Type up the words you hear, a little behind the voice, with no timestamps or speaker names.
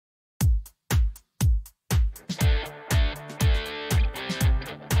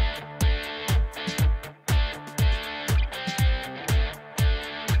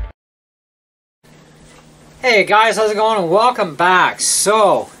Hey guys, how's it going? And welcome back.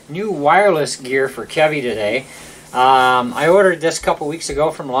 So, new wireless gear for Kevy today. I ordered this a couple weeks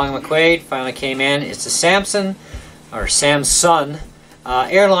ago from Long McQuaid. Finally came in. It's a Samson AirLine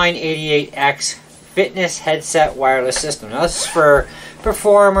 88X fitness headset wireless system. Now this is for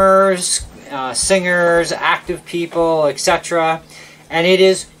performers, singers, active people, etc. And it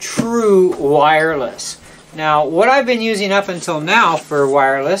is true wireless. Now, what I've been using up until now for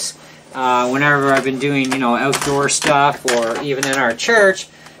wireless, whenever I've been doing, outdoor stuff or even in our church,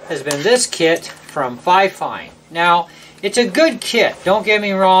 has been this kit from Fi-Fine. Now, it's a good kit. Don't get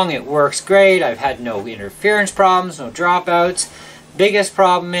me wrong, it works great. I've had no interference problems, no dropouts. Biggest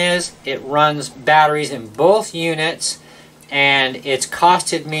problem is it runs batteries in both units, and it's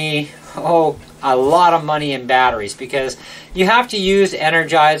costed me a lot of money in batteries because you have to use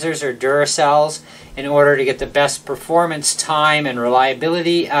Energizers or Duracells in order to get the best performance, time, and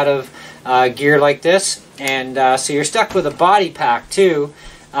reliability out of gear like this. And so you're stuck with a body pack too,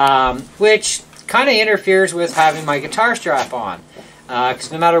 which kind of interferes with having my guitar strap on.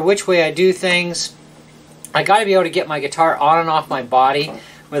 Because no matter which way I do things, I got to be able to get my guitar on and off my body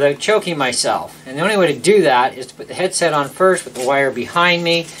without choking myself. And the only way to do that is to put the headset on first with the wire behind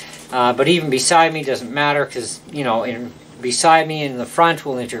me. But even beside me doesn't matter because, beside me in the front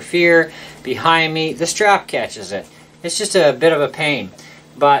will interfere. Behind me, the strap catches it. It's just a bit of a pain.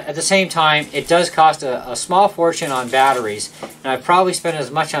 But at the same time, it does cost a small fortune on batteries. And I've probably spent as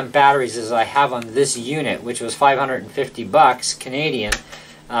much on batteries as I have on this unit, which was 550 bucks Canadian.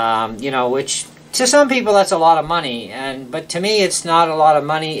 Which to some people that's a lot of money. But to me, it's not a lot of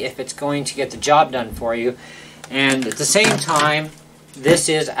money if it's going to get the job done for you. And at the same time, this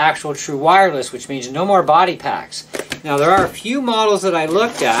is actual true wireless, which means no more body packs. Now, there are a few models that I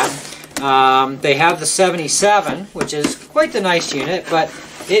looked at. They have the 77, which is quite the nice unit, but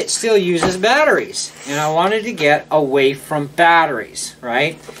it still uses batteries. And I wanted to get away from batteries,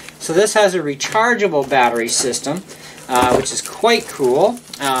 right? So this has a rechargeable battery system, which is quite cool,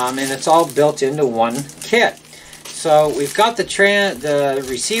 and it's all built into one kit. So we've got the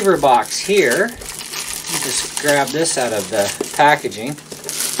receiver box here. Just grab this out of the packaging.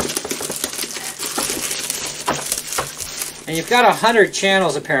 And you've got 100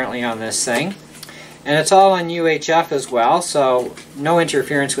 channels apparently on this thing. And it's all on UHF as well, so no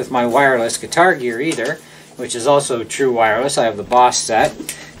interference with my wireless guitar gear either, which is also true wireless. I have the Boss set,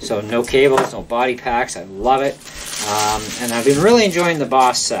 so no cables, no body packs. I love it. And I've been really enjoying the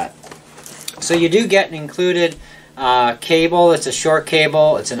Boss set. So you do get an included cable. It's a short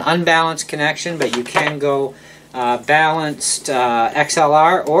cable. It's an unbalanced connection, but you can go balanced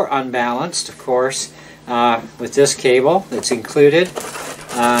XLR or unbalanced, of course, with this cable that's included.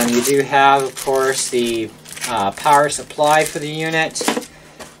 You do have, of course, the power supply for the unit.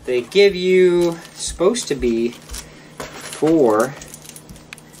 They give you, supposed to be 4.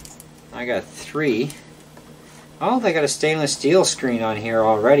 I got 3. Oh, they got a stainless steel screen on here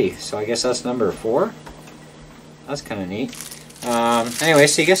already, so I guess that's number 4. That's kind of neat. Anyway,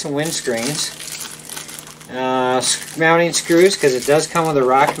 so you get some windscreens. Mounting screws, because it does come with a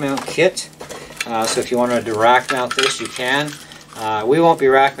rack mount kit. So if you wanted to rack mount this, you can. We won't be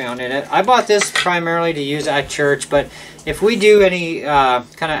rack mounting it. I bought this primarily to use at church, but if we do any kind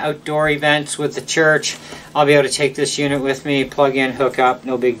of outdoor events with the church, I'll be able to take this unit with me, plug in, hook up,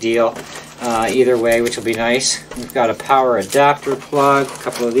 no big deal. Either way, which will be nice. We've got a power adapter plug, a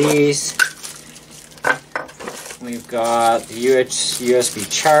couple of these. We've got the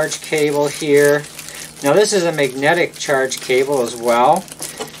USB charge cable here. Now this is a magnetic charge cable as well.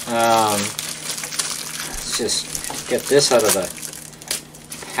 Let's just get this out of the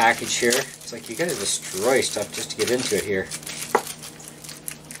package here. It's like you gotta destroy stuff just to get into it here.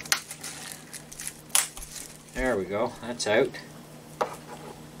 There we go, that's out.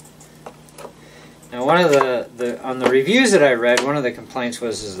 Now one of on the reviews that I read, one of the complaints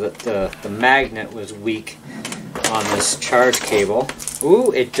was that the magnet was weak on this charge cable.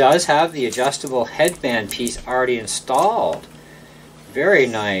 Ooh, it does have the adjustable headband piece already installed. Very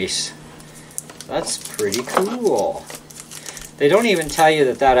nice. That's pretty cool. They don't even tell you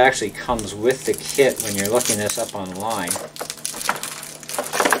that that actually comes with the kit when you're looking this up online.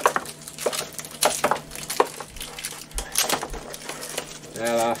 Put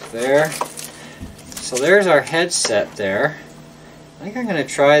that off there. So there's our headset there. I think I'm going to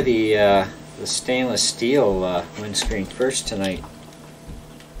try the stainless steel windscreen first tonight.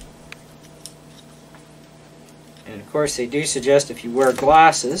 And of course they do suggest if you wear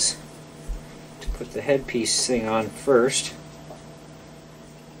glasses to put the headpiece thing on first.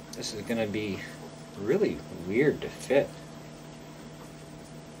 This is going to be really weird to fit.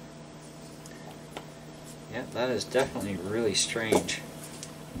 Yeah, that is definitely really strange.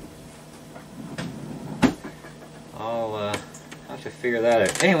 I'll have to figure that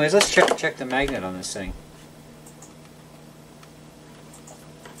out. Anyways, let's check the magnet on this thing.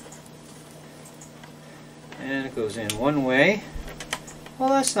 And it goes in one way. Well,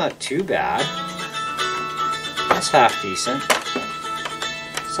 that's not too bad. That's half decent.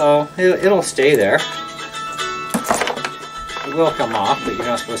 So it'll stay there. It will come off, but you're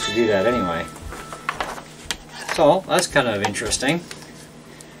not supposed to do that anyway. So that's kind of interesting. So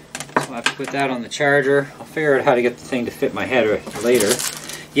I'll have to put that on the charger. I'll figure out how to get the thing to fit my head later.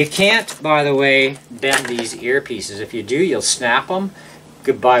 You can't, by the way, bend these earpieces. If you do, you'll snap them.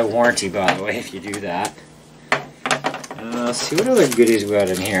 Goodbye warranty, by the way, if you do that. Let's see what other goodies we got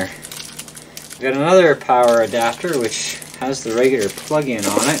in here. We got another power adapter which has the regular plug-in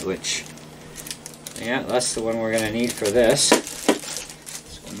on it, which, yeah, that's the one we're going to need for this.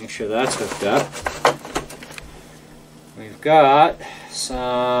 So make sure that's hooked up. We've got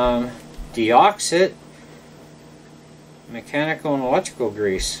some deoxit mechanical and electrical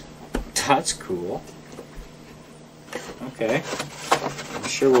grease. That's cool. Okay. I'm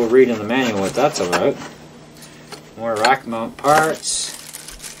sure we'll read in the manual what that's about. More rack mount parts.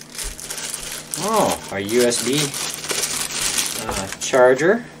 Oh, our USB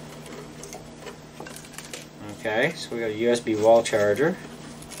charger. Okay, so we got a USB wall charger.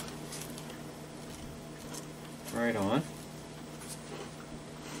 Right on.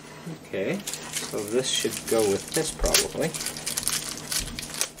 Okay, so this should go with this probably.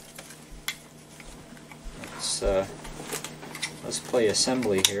 Let's play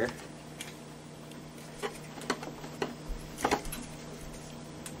assembly here.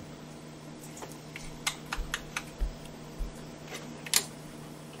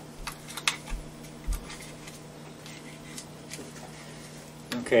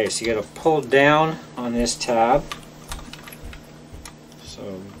 Okay, so you got to pull down on this tab.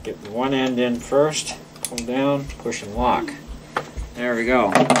 So get one end in first, pull down, push and lock. There we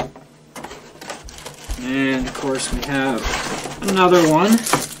go. And of course we have another one,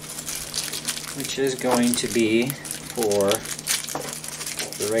 which is going to be for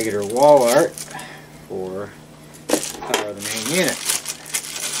the regular wall art for power of the main unit.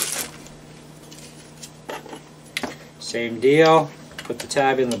 Same deal. Put the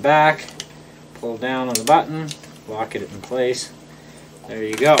tab in the back, pull down on the button, lock it in place. There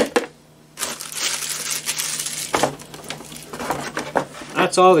you go.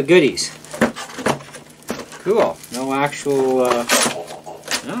 That's all the goodies. Cool. No actual,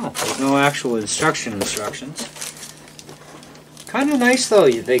 there's no actual instructions. Kind of nice though.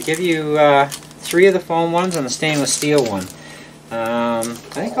 They give you 3 of the foam ones and the stainless steel one. I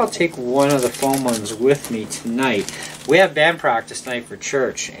think I'll take one of the foam ones with me tonight. We have band practice tonight for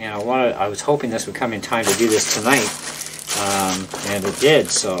church, and I was hoping this would come in time to do this tonight, and it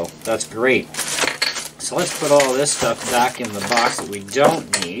did, so that's great. So let's put all this stuff back in the box that we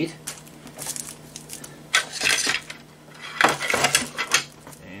don't need.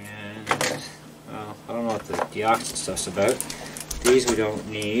 And, well, I don't know what the deoxit stuff's about. These we don't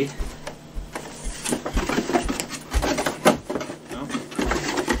need.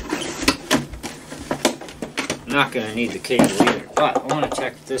 Not going to need the cable either, but I want to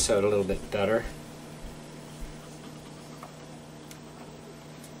check this out a little bit better.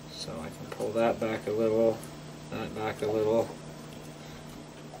 So I can pull that back a little, that back a little.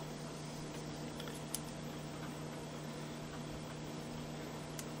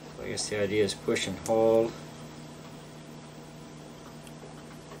 So I guess the idea is push and hold.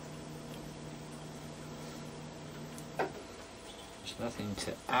 There's nothing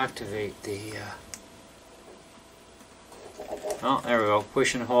to activate the oh, there we go.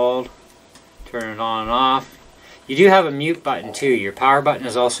 Push and hold. Turn it on and off. You do have a mute button too. Your power button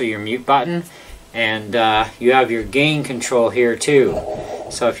is also your mute button. And you have your gain control here too.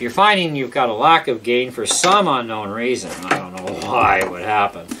 So if you're finding you've got a lack of gain for some unknown reason, I don't know why it would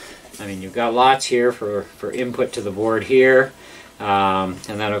happen. I mean, you've got lots here for input to the board here. And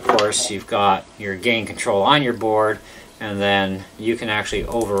then of course you've got your gain control on your board. And then you can actually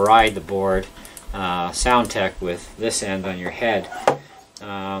override the board sound tech with this end on your head.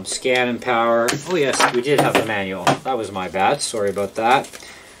 Scan and power. Oh yes, we did have a manual. That was my bad. Sorry about that.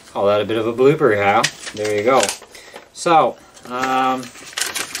 Call that a bit of a blooper, how? There you go. So,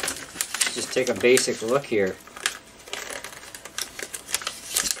 just take a basic look here.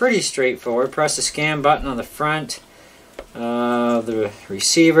 It's pretty straightforward. Press the scan button on the front of the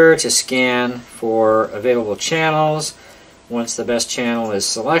receiver to scan for available channels. Once the best channel is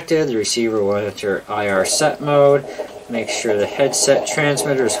selected, the receiver will enter IR set mode. Make sure the headset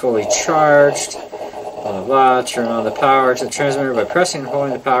transmitter is fully charged. blah, blah, blah. Turn on the power to the transmitter by pressing and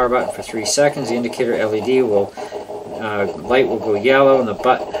holding the power button for 3 seconds. The indicator LED will light will go yellow when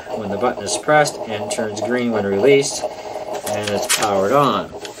the button is pressed and turns green when released, and it's powered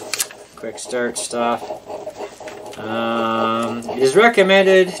on. Quick start stuff. It is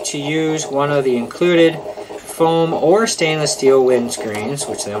recommended to use one of the included foam or stainless steel windscreens,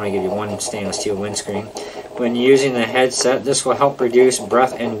 which they only give you one stainless steel windscreen, when using the headset. This will help reduce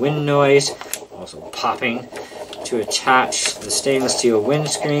breath and wind noise, also popping. To attach the stainless steel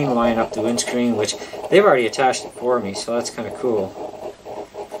windscreen, line up the windscreen, which they've already attached it for me, so that's kind of cool.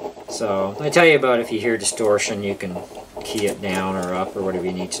 So I tell you about if you hear distortion, you can key it down or up or whatever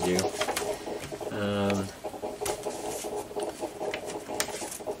you need to do.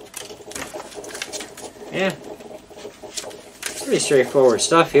 Yeah, pretty straightforward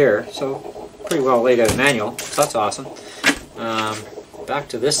stuff here. So pretty well laid out manual, so that's awesome. Back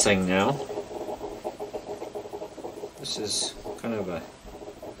to this thing now. This is kind of a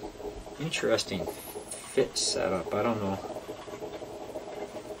interesting fit setup. I don't know.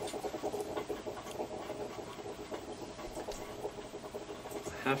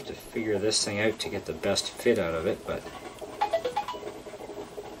 I have to figure this thing out to get the best fit out of it, but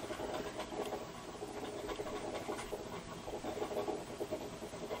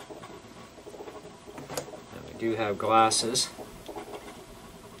and we do have glasses.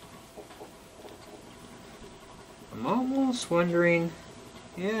 I'm almost wondering,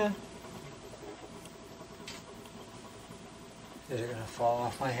 yeah, is it going to fall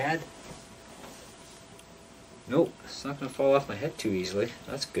off my head? Nope, it's not going to fall off my head too easily.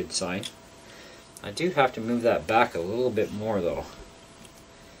 That's a good sign. I do have to move that back a little bit more though.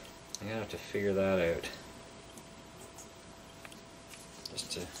 I'm going to have to figure that out.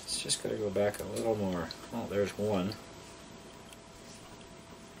 It's just got to go back a little more. Oh, there's one.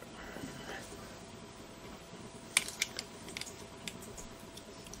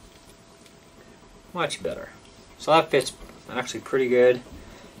 Much better. So that fits actually pretty good.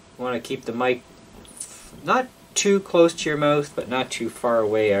 You want to keep the mic not too close to your mouth, but not too far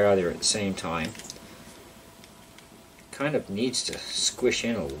away either at the same time. Kind of needs to squish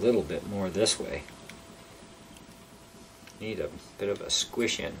in a little bit more this way. Need a bit of a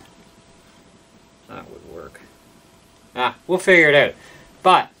squish in. That would work. We'll figure it out.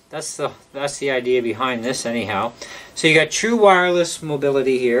 But that's the idea behind this anyhow. So you got true wireless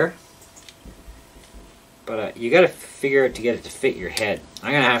mobility here. But you got to figure out to get it to fit your head.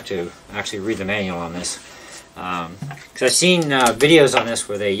 I'm going to have to actually read the manual on this. Because I've seen videos on this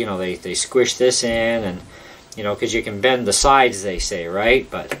where they squish this in, and because you can bend the sides, they say, right?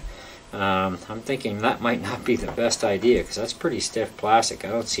 But I'm thinking that might not be the best idea, because that's pretty stiff plastic. I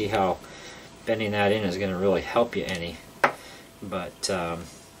don't see how bending that in is going to really help you any. But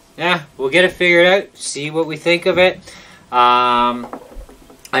yeah, we'll get it figured out, see what we think of it.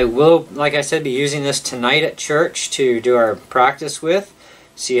 I will, like I said, be using this tonight at church to do our practice with,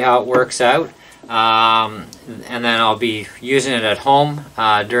 see how it works out. And then I'll be using it at home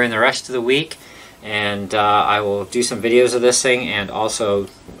during the rest of the week. And I will do some videos of this thing, and also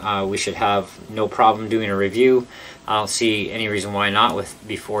we should have no problem doing a review. I don't see any reason why not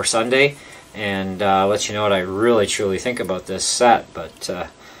before Sunday, and let you know what I really truly think about this set. But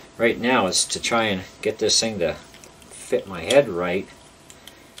right now it's to try and get this thing to fit my head right.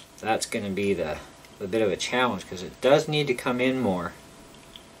 That's going to be the bit of a challenge, because it does need to come in more.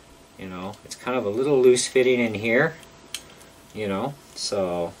 It's kind of a little loose fitting in here,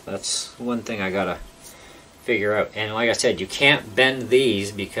 so that's one thing I gotta figure out. And like I said, you can't bend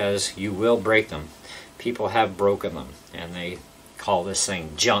these because you will break them. People have broken them, and they call this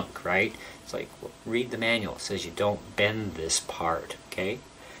thing junk, right? It's like, well, read the manual. It says you don't bend this part, okay?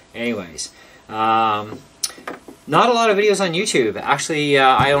 Anyways, not a lot of videos on YouTube. Actually,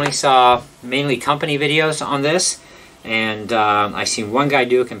 I only saw mainly company videos on this, and I seen one guy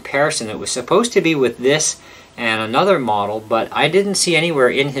do a comparison that was supposed to be with this and another model, but I didn't see anywhere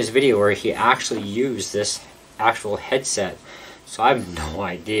in his video where he actually used this actual headset. So I have no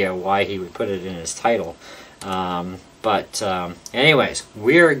idea why he would put it in his title. Anyways,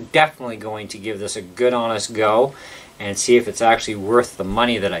 we're definitely going to give this a good honest go and see if it's actually worth the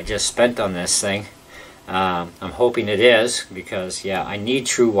money that I just spent on this thing. I'm hoping it is, because yeah, I need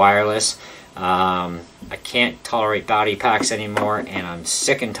true wireless. I can't tolerate battery packs anymore, and I'm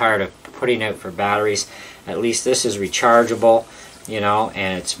sick and tired of putting out for batteries. At least this is rechargeable,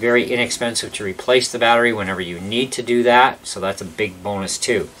 and it's very inexpensive to replace the battery whenever you need to do that, so that's a big bonus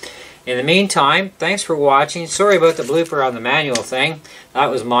too. In the meantime, thanks for watching. Sorry about the blooper on the manual thing.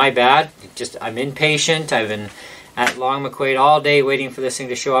 That was my bad. I'm impatient. I've been at Long McQuaid all day waiting for this thing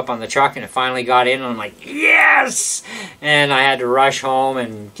to show up on the truck, and it finally got in, and I'm like, yes! And I had to rush home,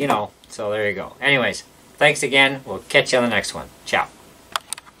 and, you know, so there you go. Anyways, thanks again. We'll catch you on the next one. Ciao.